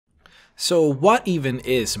So what even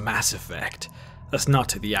is Mass Effect? That's not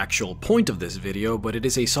the actual point of this video, but it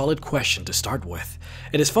is a solid question to start with.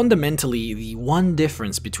 It is fundamentally the one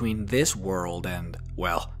difference between this world and,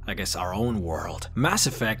 well, I guess our own world. Mass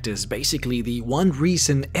Effect is basically the one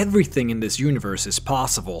reason everything in this universe is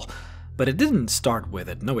possible. But it didn't start with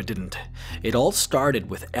it, no it didn't. It all started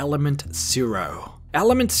with Element Zero.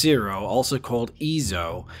 Element Zero, also called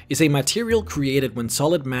EZO, is a material created when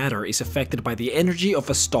solid matter is affected by the energy of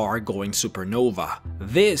a star going supernova.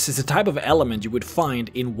 This is a type of element you would find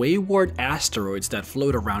in wayward asteroids that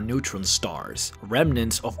float around neutron stars,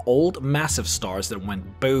 remnants of old massive stars that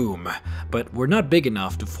went boom, but were not big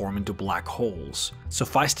enough to form into black holes.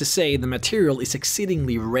 Suffice to say, the material is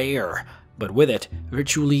exceedingly rare, but with it,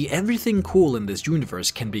 virtually everything cool in this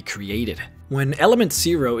universe can be created. When Element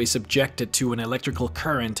Zero is subjected to an electrical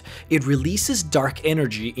current, it releases dark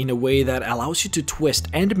energy in a way that allows you to twist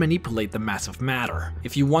and manipulate the mass of matter.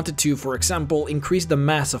 If you wanted to, for example, increase the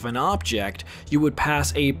mass of an object, you would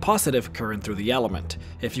pass a positive current through the element.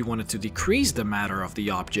 If you wanted to decrease the matter of the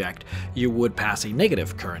object, you would pass a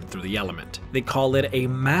negative current through the element. They call it a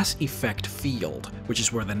mass effect field, which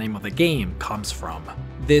is where the name of the game comes from.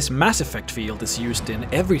 This mass effect field is used in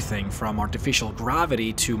everything from artificial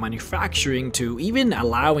gravity to manufacturing to even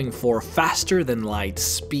allowing for faster than light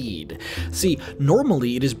speed. See,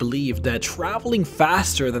 normally it is believed that traveling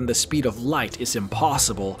faster than the speed of light is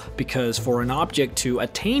impossible, because for an object to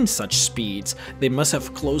attain such speeds, they must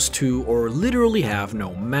have close to or literally have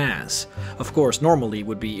no mass. Of course, normally it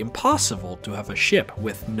would be impossible to have a ship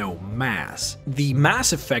with no mass. The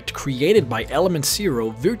mass effect created by Element Zero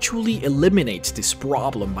virtually eliminates this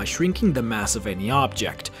problem by shrinking the mass of any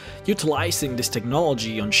object. Utilizing this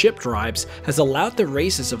technology on ship drives has allowed the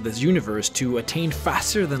races of this universe to attain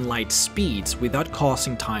faster than light speeds without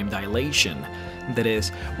causing time dilation. That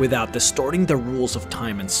is, without distorting the rules of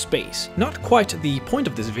time and space. Not quite the point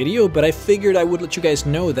of this video, but I figured I would let you guys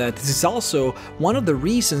know that this is also one of the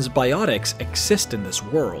reasons biotics exist in this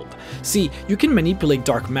world. See, you can manipulate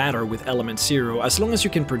dark matter with Element Zero as long as you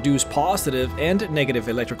can produce positive and negative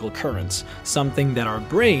electrical currents, something that our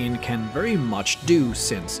brain can very much do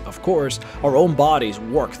since, of course, our own bodies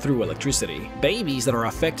work through electricity. Babies that are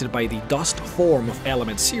affected by the dust form of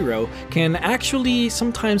Element Zero can actually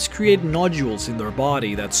sometimes create nodules in their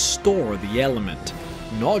body that store the element.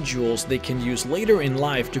 Nodules they can use later in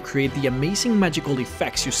life to create the amazing magical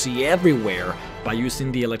effects you see everywhere by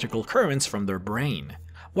using the electrical currents from their brain.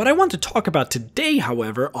 What I want to talk about today,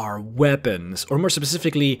 however, are weapons, or more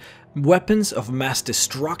specifically, weapons of mass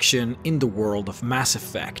destruction in the world of Mass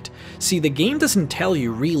Effect. See, the game doesn't tell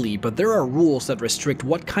you really, but there are rules that restrict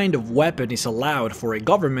what kind of weapon is allowed for a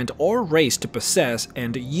government or race to possess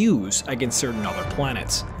and use against certain other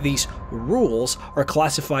planets. These rules are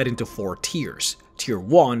classified into 4 tiers. Tier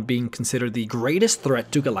 1 being considered the greatest threat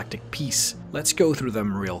to galactic peace. Let's go through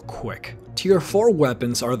them real quick. Tier 4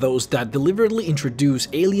 weapons are those that deliberately introduce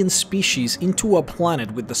alien species into a planet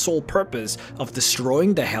with the sole purpose of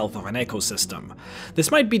destroying the health of an ecosystem. This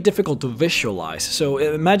might be difficult to visualize, so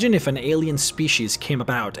imagine if an alien species came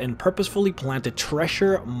about and purposefully planted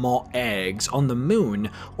treasure maw eggs on the moon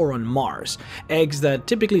or on Mars, eggs that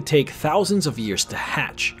typically take thousands of years to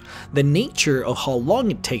hatch. The nature of how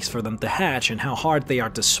long it takes for them to hatch and how hard they are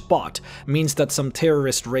to spot means that some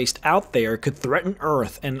terrorist race out there could threaten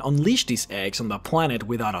Earth and unleash these eggs on the planet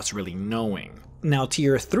without us really knowing. Now,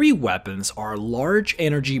 Tier 3 weapons are large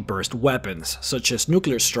energy burst weapons, such as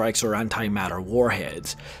nuclear strikes or antimatter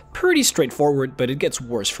warheads. Pretty straightforward, but it gets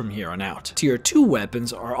worse from here on out. Tier 2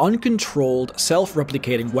 weapons are uncontrolled,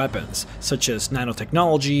 self-replicating weapons, such as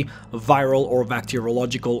nanotechnology, viral or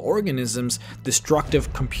bacteriological organisms,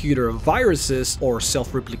 destructive computer viruses, or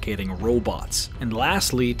self-replicating robots. And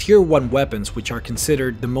lastly, Tier 1 weapons, which are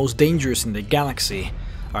considered the most dangerous in the galaxy,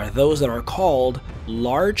 are those that are called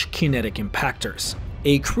large kinetic impactors.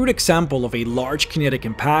 A crude example of a large kinetic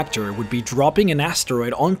impactor would be dropping an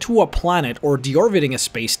asteroid onto a planet or deorbiting a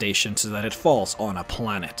space station so that it falls on a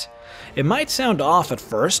planet. It might sound off at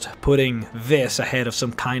first, putting this ahead of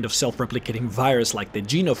some kind of self-replicating virus like the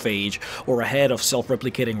genophage, or ahead of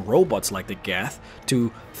self-replicating robots like the Geth,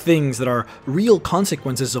 to things that are real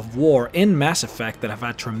consequences of war in Mass Effect that have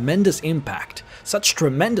had tremendous impact. Such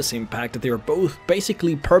tremendous impact that they are both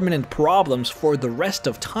basically permanent problems for the rest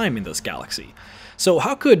of time in this galaxy. So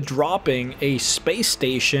how could dropping a space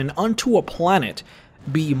station onto a planet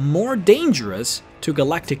be more dangerous to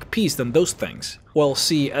galactic peace than those things? Well,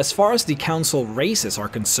 see, as far as the Council races are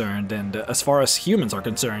concerned, and as far as humans are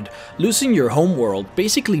concerned, losing your homeworld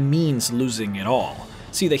basically means losing it all.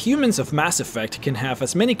 See, the humans of Mass Effect can have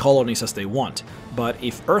as many colonies as they want, but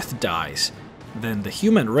if Earth dies, then the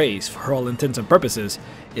human race, for all intents and purposes,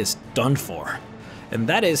 is done for. And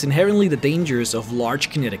that is inherently the dangers of large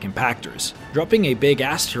kinetic impactors. Dropping a big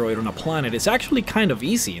asteroid on a planet is actually kind of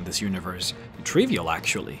easy in this universe, trivial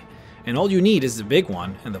actually. And all you need is the big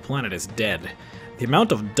one, and the planet is dead. The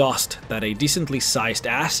amount of dust that a decently sized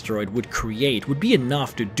asteroid would create would be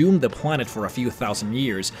enough to doom the planet for a few thousand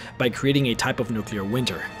years by creating a type of nuclear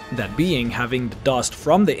winter. That being, having the dust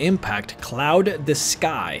from the impact cloud the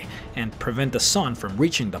sky and prevent the sun from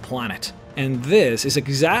reaching the planet. And this is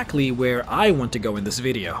exactly where I want to go in this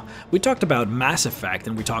video. We talked about Mass Effect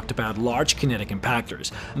and we talked about large kinetic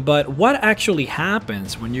impactors, but what actually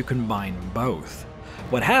happens when you combine both?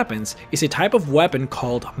 What happens is a type of weapon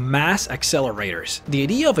called mass accelerators. The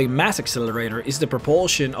idea of a mass accelerator is the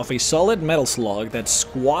propulsion of a solid metal slug that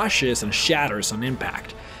squashes and shatters on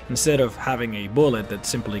impact, instead of having a bullet that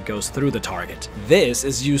simply goes through the target. This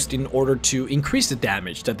is used in order to increase the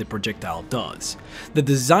damage that the projectile does. The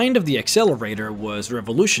design of the accelerator was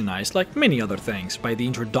revolutionized, like many other things, by the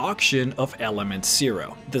introduction of Element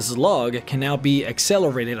Zero. The slug can now be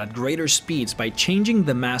accelerated at greater speeds by changing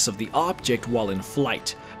the mass of the object while in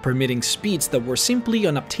flight, permitting speeds that were simply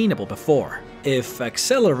unobtainable before. If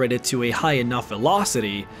accelerated to a high enough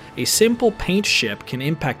velocity, a simple paint ship can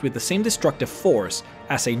impact with the same destructive force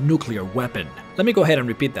as a nuclear weapon. Let me go ahead and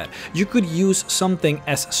repeat that. You could use something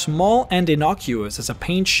as small and innocuous as a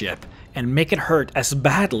paint ship and make it hurt as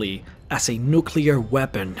badly as a nuclear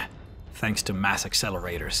weapon, thanks to mass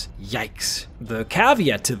accelerators. Yikes. The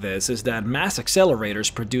caveat to this is that mass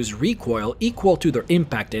accelerators produce recoil equal to their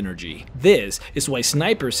impact energy. This is why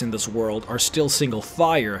snipers in this world are still single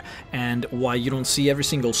fire, and why you don't see every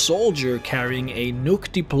single soldier carrying a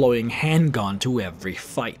nuke-deploying handgun to every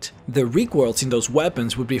fight. The recoils in those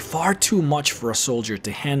weapons would be far too much for a soldier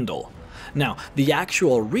to handle. Now, the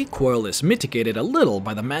actual recoil is mitigated a little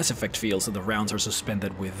by the Mass Effect fields that the rounds are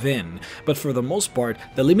suspended within, but for the most part,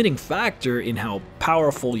 the limiting factor in how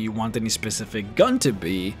powerful you want any specific gun to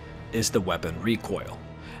be is the weapon recoil.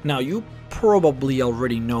 Now, you probably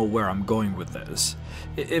already know where I'm going with this.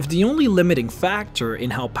 If the only limiting factor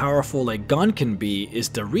in how powerful a gun can be is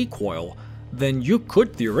the recoil, then you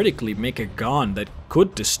could theoretically make a gun that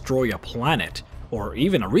could destroy a planet, or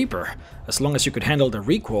even a Reaper, as long as you could handle the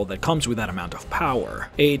recoil that comes with that amount of power.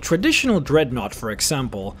 A traditional dreadnought, for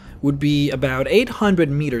example, would be about 800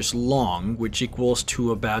 meters long, which equals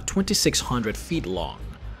to about 2,600 feet long.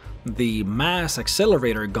 The mass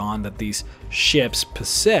accelerator gun that these ships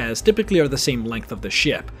possess typically are the same length of the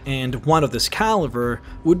ship, and one of this caliber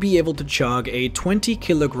would be able to chug a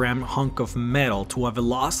 20-kilogram hunk of metal to a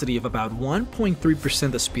velocity of about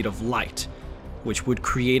 1.3% the speed of light, which would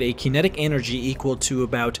create a kinetic energy equal to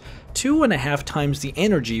about 2.5 times the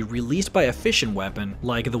energy released by a fission weapon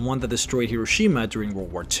like the one that destroyed Hiroshima during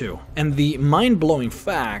World War II. And the mind-blowing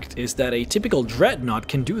fact is that a typical dreadnought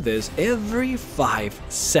can do this every 5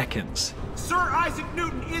 seconds. Sir Isaac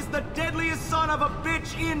Newton is the deadliest son of a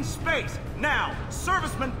bitch in space. Now,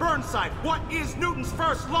 Serviceman Burnside, what is Newton's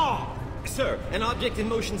first law? Sir, an object in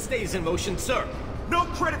motion stays in motion, sir. No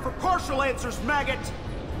credit for partial answers, maggot.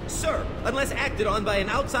 Sir, unless acted on by an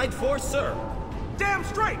outside force, sir. Damn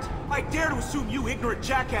straight! I dare to assume you ignorant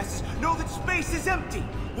jackasses know that space is empty.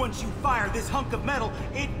 Once you fire this hunk of metal,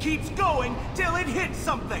 it keeps going till it hits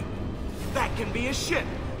something. That can be a ship,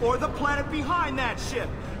 or the planet behind that ship.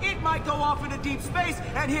 It might go off into deep space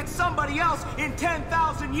and hit somebody else in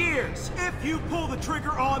 10,000 years. If you pull the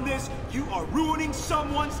trigger on this, you are ruining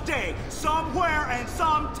someone's day, somewhere and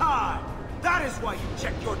sometime. That is why you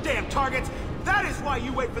check your damn targets. That is why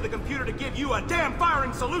you wait for the computer to give you a damn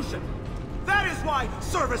firing solution. That is why,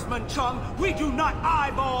 Serviceman Chung, we do not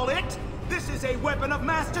eyeball it. This is a weapon of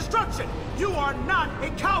mass destruction. You are not a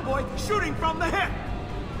cowboy shooting from the hip.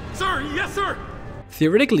 Sir, yes, sir.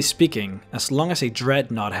 Theoretically speaking, as long as a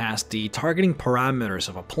dreadnought has the targeting parameters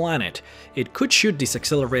of a planet, it could shoot these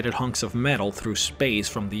accelerated hunks of metal through space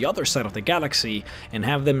from the other side of the galaxy and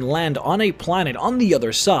have them land on a planet on the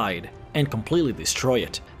other side and completely destroy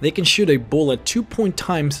it. They can shoot a bullet 2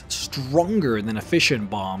 times stronger than a fission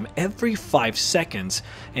bomb every 5 seconds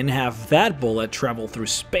and have that bullet travel through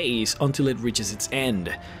space until it reaches its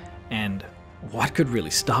end. And what could really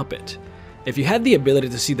stop it? If you had the ability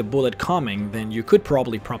to see the bullet coming, then you could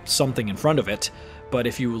probably prop something in front of it, but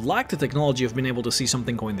if you lack the technology of being able to see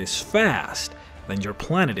something going this fast, then your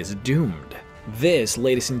planet is doomed. This,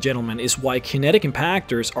 ladies and gentlemen, is why kinetic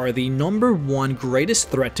impactors are the #1 greatest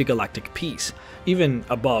threat to galactic peace, even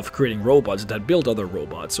above creating robots that build other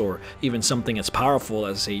robots, or even something as powerful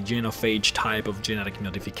as a genophage type of genetic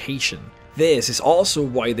modification. This is also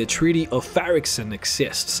why the Treaty of Farixen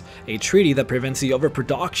exists, a treaty that prevents the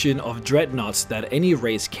overproduction of dreadnoughts that any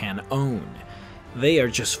race can own. They are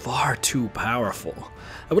just far too powerful.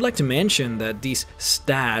 I would like to mention that these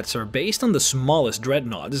stats are based on the smallest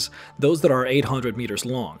dreadnoughts, those that are 800 meters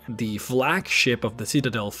long. The flagship of the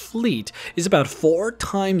Citadel fleet is about 4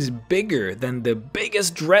 times bigger than the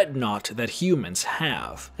biggest dreadnought that humans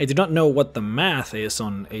have. I do not know what the math is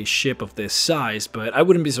on a ship of this size, but I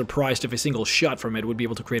wouldn't be surprised if a single shot from it would be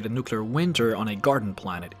able to create a nuclear winter on a garden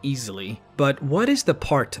planet easily. But what is the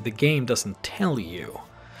part the game doesn't tell you?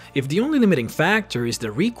 If the only limiting factor is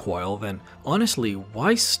the recoil, then honestly,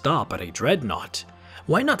 why stop at a dreadnought?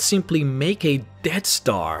 Why not simply make a Death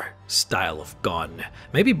Star style of gun?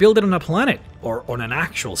 Maybe build it on a planet or on an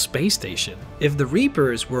actual space station. If the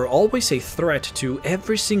Reapers were always a threat to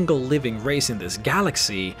every single living race in this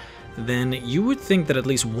galaxy, then you would think that at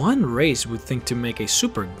least one race would think to make a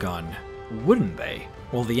super gun, wouldn't they?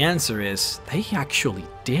 Well, the answer is they actually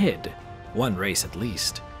did. One race at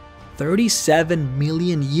least. 37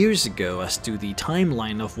 million years ago as to the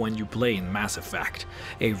timeline of when you play in Mass Effect,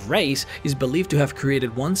 a race is believed to have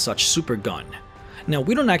created one such supergun. Now,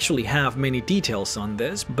 we don't actually have many details on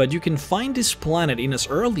this, but you can find this planet in as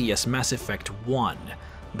early as Mass Effect 1.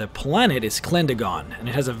 The planet is Klendagon, and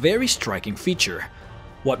it has a very striking feature.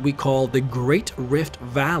 What we call the Great Rift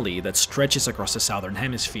Valley that stretches across the southern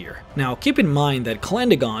hemisphere. Now, keep in mind that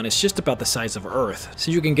Klendagon is just about the size of Earth,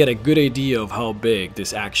 so you can get a good idea of how big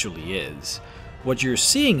this actually is. What you're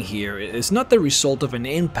seeing here is not the result of an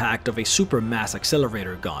impact of a super mass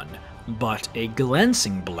accelerator gun, but a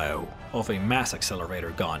glancing blow of a mass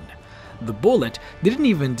accelerator gun. The bullet didn't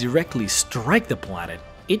even directly strike the planet.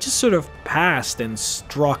 It just sort of passed and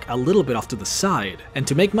struck a little bit off to the side. And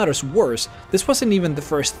to make matters worse, this wasn't even the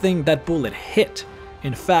first thing that bullet hit.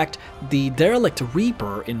 In fact, the derelict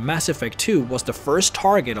Reaper in Mass Effect 2 was the first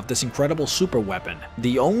target of this incredible superweapon.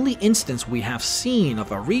 The only instance we have seen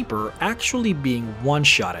of a Reaper actually being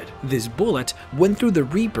one-shotted. This bullet went through the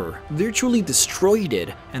Reaper, virtually destroyed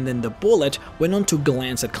it, and then the bullet went on to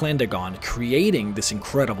glance at Klendagon, creating this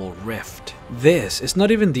incredible rift. This is not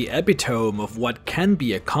even the epitome of what can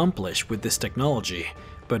be accomplished with this technology,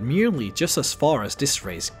 but merely just as far as this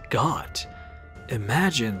race got.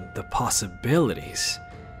 Imagine the possibilities.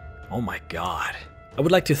 Oh my god. I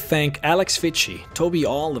would like to thank Alex Fitchy, Toby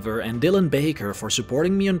Oliver, and Dylan Baker for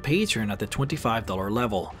supporting me on Patreon at the $25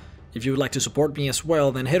 level. If you would like to support me as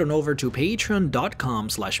well, then head on over to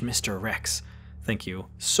patreon.com/MrRex. Thank you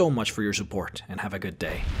so much for your support, and have a good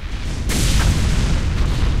day.